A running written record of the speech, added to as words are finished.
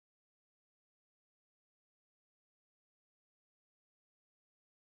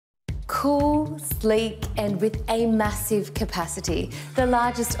Cool, sleek, and with a massive capacity, the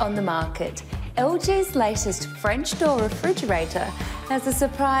largest on the market, LG's latest French door refrigerator has a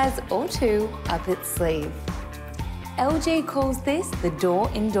surprise or two up its sleeve. LG calls this the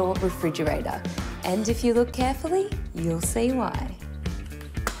door-indoor refrigerator, and if you look carefully, you'll see why.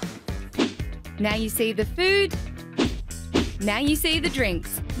 Now you see the food, now you see the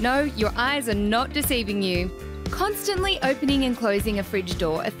drinks. No, your eyes are not deceiving you. Constantly opening and closing a fridge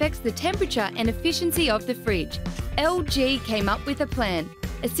door affects the temperature and efficiency of the fridge. LG came up with a plan.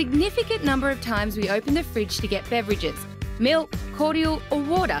 A significant number of times we open the fridge to get beverages, milk, cordial or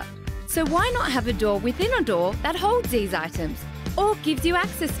water. So why not have a door within a door that holds these items or gives you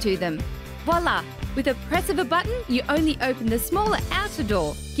access to them? Voila! With a press of a button, you only open the smaller outer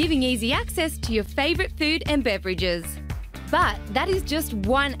door, giving easy access to your favourite food and beverages. But that is just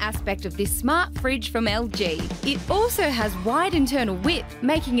one aspect of this smart fridge from LG. It also has wide internal width,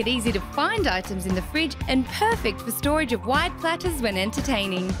 making it easy to find items in the fridge and perfect for storage of wide platters when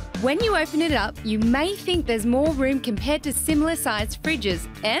entertaining. When you open it up, you may think there's more room compared to similar sized fridges,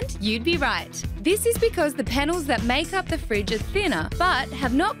 and you'd be right. This is because the panels that make up the fridge are thinner, but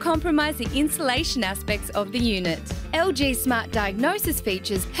have not compromised the insulation aspects of the unit. LG's Smart Diagnosis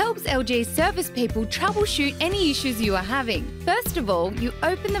features helps LG service people troubleshoot any issues you are having. First of all, you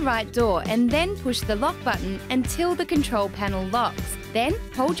open the right door and then push the lock button until the control panel locks. Then,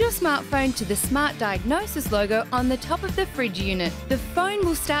 hold your smartphone to the Smart Diagnosis logo on the top of the fridge unit. The phone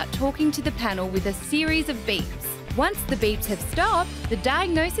will start talking to the panel with a series of beeps. Once the beeps have stopped, the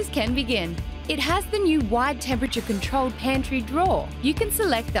diagnosis can begin. It has the new wide temperature controlled pantry drawer. You can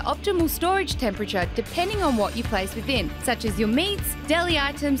select the optimal storage temperature depending on what you place within, such as your meats, deli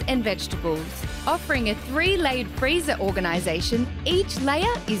items and vegetables. Offering a 3-layered freezer organisation, each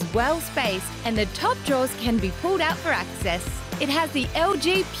layer is well spaced and the top drawers can be pulled out for access. It has the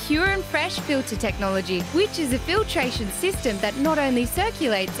LG Pure and Fresh filter technology, which is a filtration system that not only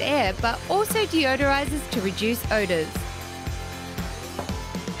circulates air but also deodorizes to reduce odours.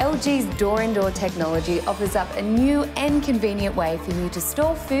 LG's door-in-door technology offers up a new and convenient way for you to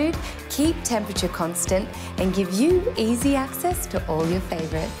store food, keep temperature constant, and give you easy access to all your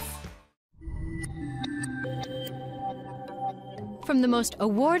favourites. From the most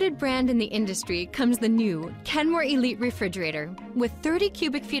awarded brand in the industry comes the new Kenmore Elite Refrigerator with 30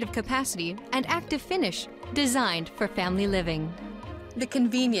 cubic feet of capacity and active finish, designed for family living. The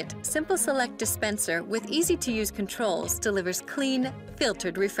convenient Simple Select dispenser with easy-to-use controls delivers clean,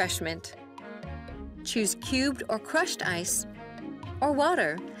 filtered refreshment. Choose cubed or crushed ice or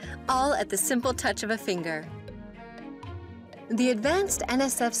water, all at the simple touch of a finger. The advanced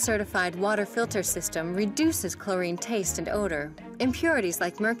NSF-certified water filter system reduces chlorine taste and odor, impurities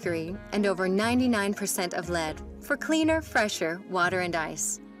like mercury, and over 99% of lead for cleaner, fresher water and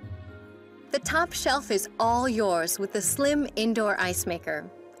ice. The top shelf is all yours with the slim indoor ice maker.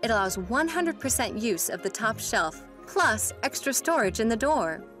 It allows 100% use of the top shelf, plus extra storage in the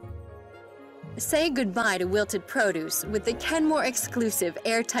door. Say goodbye to wilted produce with the Kenmore exclusive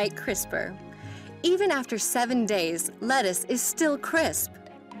airtight crisper. Even after 7 days, lettuce is still crisp.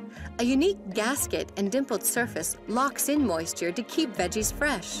 A unique gasket and dimpled surface locks in moisture to keep veggies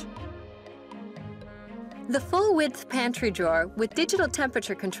fresh. The full-width pantry drawer with digital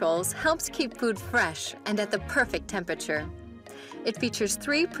temperature controls helps keep food fresh and at the perfect temperature. It features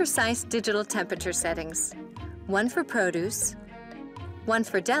 3 precise digital temperature settings, one for produce, one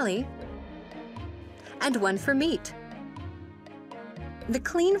for deli, and one for meat. The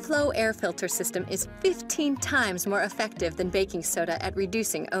Clean Flow air filter system is 15 times more effective than baking soda at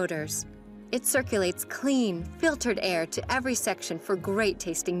reducing odors. It circulates clean, filtered air to every section for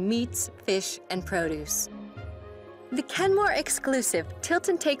great-tasting meats, fish, and produce. The Kenmore exclusive Tilt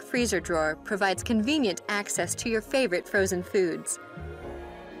and Take freezer drawer provides convenient access to your favorite frozen foods.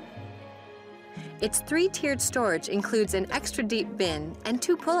 Its 3-tiered storage includes an extra deep bin and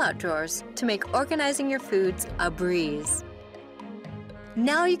 2 pull-out drawers to make organizing your foods a breeze.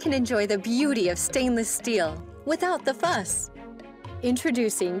 Now you can enjoy the beauty of stainless steel without the fuss.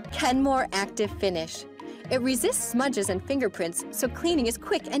 Introducing Kenmore Active Finish. It resists smudges and fingerprints, so cleaning is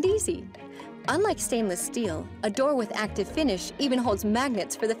quick and easy. Unlike stainless steel, a door with active finish even holds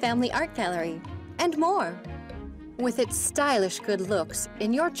magnets for the family art gallery, and more. With its stylish good looks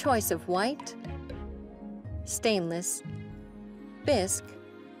in your choice of white, stainless, bisque,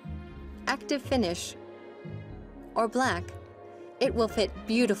 active finish, or black, it will fit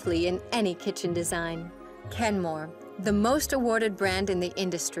beautifully in any kitchen design. Kenmore, the most awarded brand in the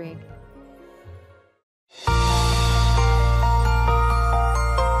industry.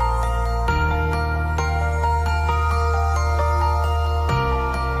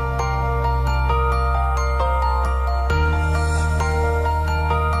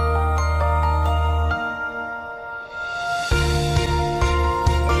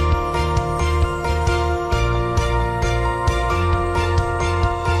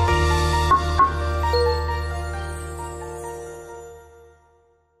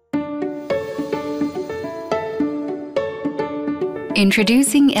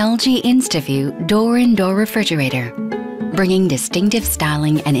 Introducing LG InstaView Door-in-Door Refrigerator, bringing distinctive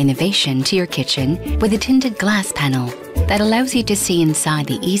styling and innovation to your kitchen with a tinted glass panel that allows you to see inside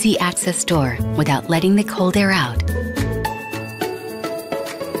the easy access door without letting the cold air out.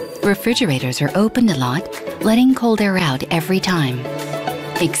 Refrigerators are opened a lot, letting cold air out every time.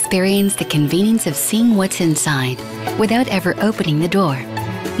 Experience the convenience of seeing what's inside without ever opening the door.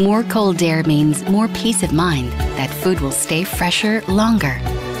 More cold air means more peace of mind that food will stay fresher longer.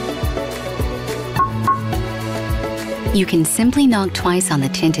 You can simply knock twice on the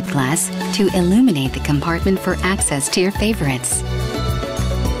tinted glass to illuminate the compartment for access to your favorites.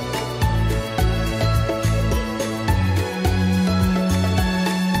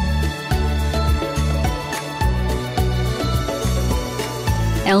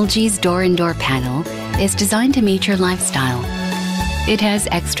 LG's door-in-door panel is designed to meet your lifestyle. It has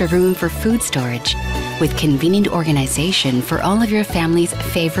extra room for food storage, with convenient organization for all of your family's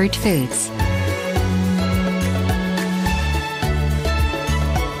favorite foods.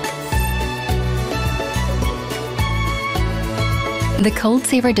 The cold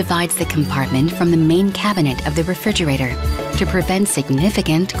saver divides the compartment from the main cabinet of the refrigerator to prevent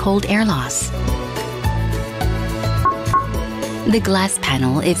significant cold air loss. The glass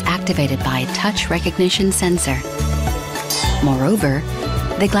panel is activated by a touch recognition sensor. Moreover,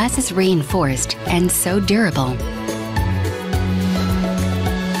 the glass is reinforced and so durable.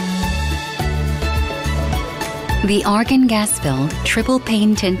 The argon gas-filled,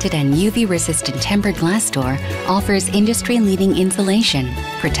 triple-pane tinted and UV-resistant tempered glass door offers industry-leading insulation,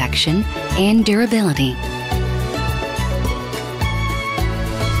 protection, and durability.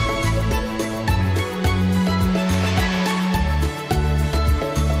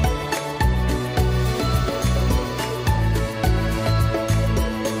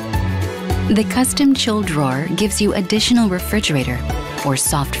 The custom chill drawer gives you additional refrigerator or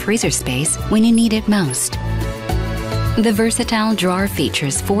soft freezer space when you need it most. The versatile drawer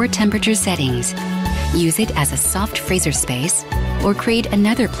features 4 temperature settings. Use it as a soft freezer space or create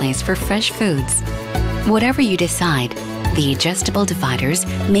another place for fresh foods. Whatever you decide, the adjustable dividers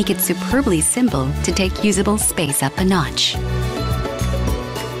make it superbly simple to take usable space up a notch.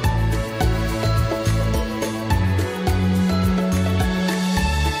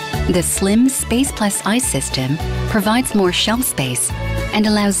 The slim Space Plus ice system provides more shelf space and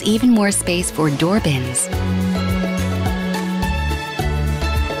allows even more space for door bins.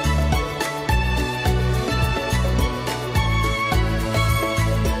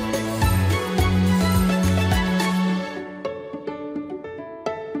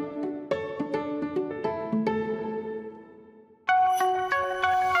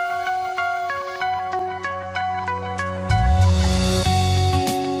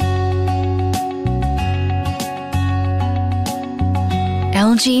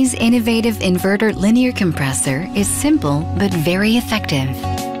 LG's innovative inverter linear compressor is simple but very effective.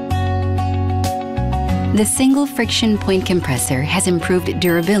 The single friction point compressor has improved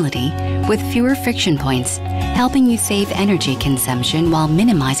durability with fewer friction points, helping you save energy consumption while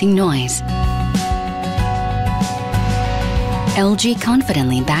minimizing noise. LG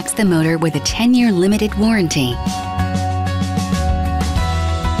confidently backs the motor with a 10-year limited warranty.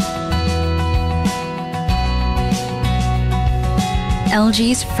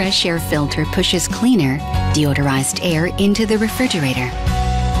 LG's fresh air filter pushes cleaner, deodorized air into the refrigerator.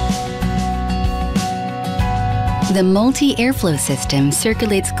 The multi-airflow system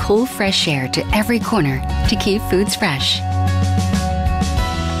circulates cool, fresh air to every corner to keep foods fresh.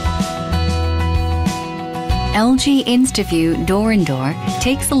 LG InstaView Door-in-Door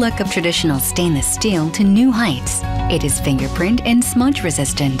takes the look of traditional stainless steel to new heights. It is fingerprint and smudge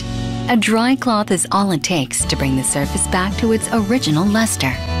resistant. A dry cloth is all it takes to bring the surface back to its original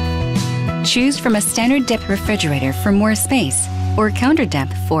luster. Choose from a standard depth refrigerator for more space or counter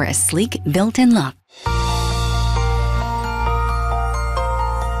depth for a sleek built-in look.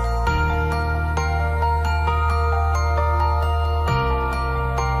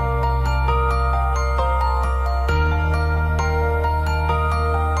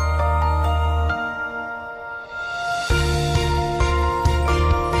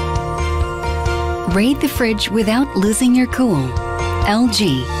 Raid the fridge without losing your cool.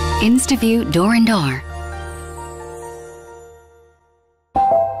 LG InstaView Door-in-Door.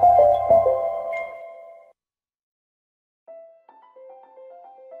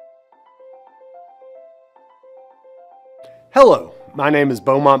 Hello, my name is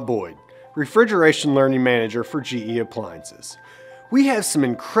Beaumont Boyd, Refrigeration Learning Manager for GE Appliances. We have some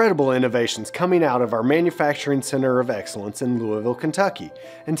incredible innovations coming out of our Manufacturing Center of Excellence in Louisville, Kentucky,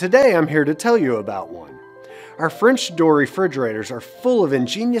 and today I'm here to tell you about one. Our French door refrigerators are full of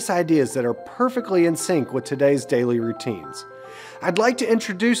ingenious ideas that are perfectly in sync with today's daily routines. I'd like to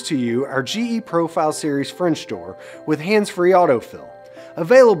introduce to you our GE Profile Series French door with hands-free autofill,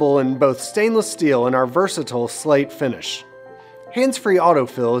 available in both stainless steel and our versatile slate finish. Hands-free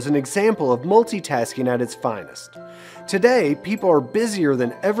autofill is an example of multitasking at its finest. Today, people are busier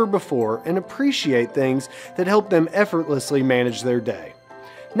than ever before and appreciate things that help them effortlessly manage their day.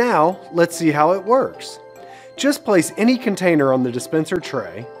 Now, let's see how it works. Just place any container on the dispenser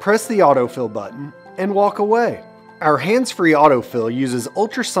tray, press the autofill button, and walk away. Our hands-free autofill uses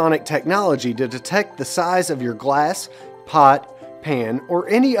ultrasonic technology to detect the size of your glass, pot, pan, or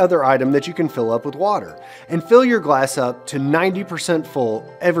any other item that you can fill up with water, and fill your glass up to 90%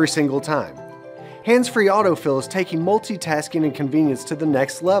 full every single time. Hands-free autofill is taking multitasking and convenience to the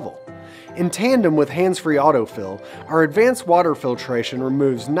next level. In tandem with hands-free autofill, our advanced water filtration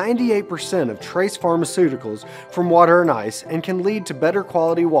removes 98% of trace pharmaceuticals from water and ice and can lead to better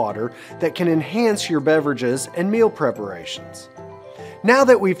quality water that can enhance your beverages and meal preparations. Now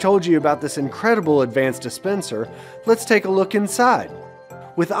that we've told you about this incredible advanced dispenser, let's take a look inside.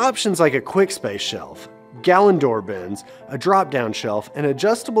 With options like a quick space shelf, gallon door bins, a drop-down shelf, and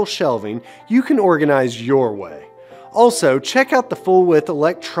adjustable shelving, you can organize your way. Also, check out the full-width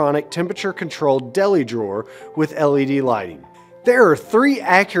electronic temperature-controlled deli drawer with LED lighting. There are 3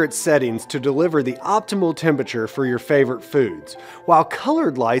 accurate settings to deliver the optimal temperature for your favorite foods, while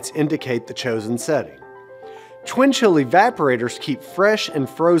colored lights indicate the chosen setting. Twin chill evaporators keep fresh and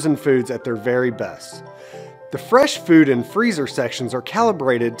frozen foods at their very best. The fresh food and freezer sections are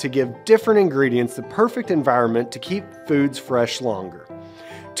calibrated to give different ingredients the perfect environment to keep foods fresh longer.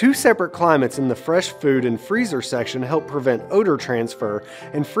 2 separate climates in the fresh food and freezer section help prevent odor transfer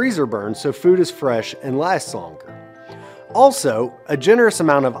and freezer burn so food is fresh and lasts longer. Also, a generous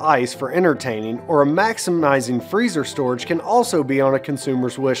amount of ice for entertaining or maximizing freezer storage can also be on a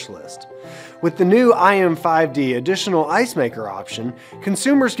consumer's wish list. With the new IM5D additional ice maker option,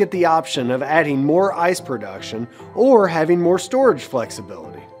 consumers get the option of adding more ice production or having more storage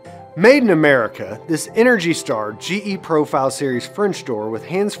flexibility. Made in America, this Energy Star GE Profile Series French door with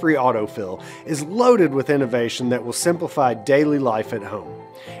hands-free autofill is loaded with innovation that will simplify daily life at home.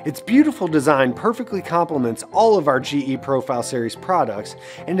 Its beautiful design perfectly complements all of our GE Profile Series products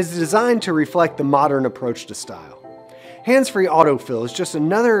and is designed to reflect the modern approach to style. Hands-free autofill is just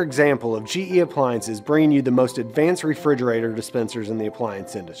another example of GE Appliances bringing you the most advanced refrigerator dispensers in the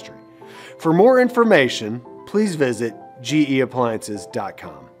appliance industry. For more information, please visit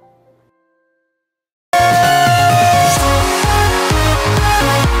geappliances.com.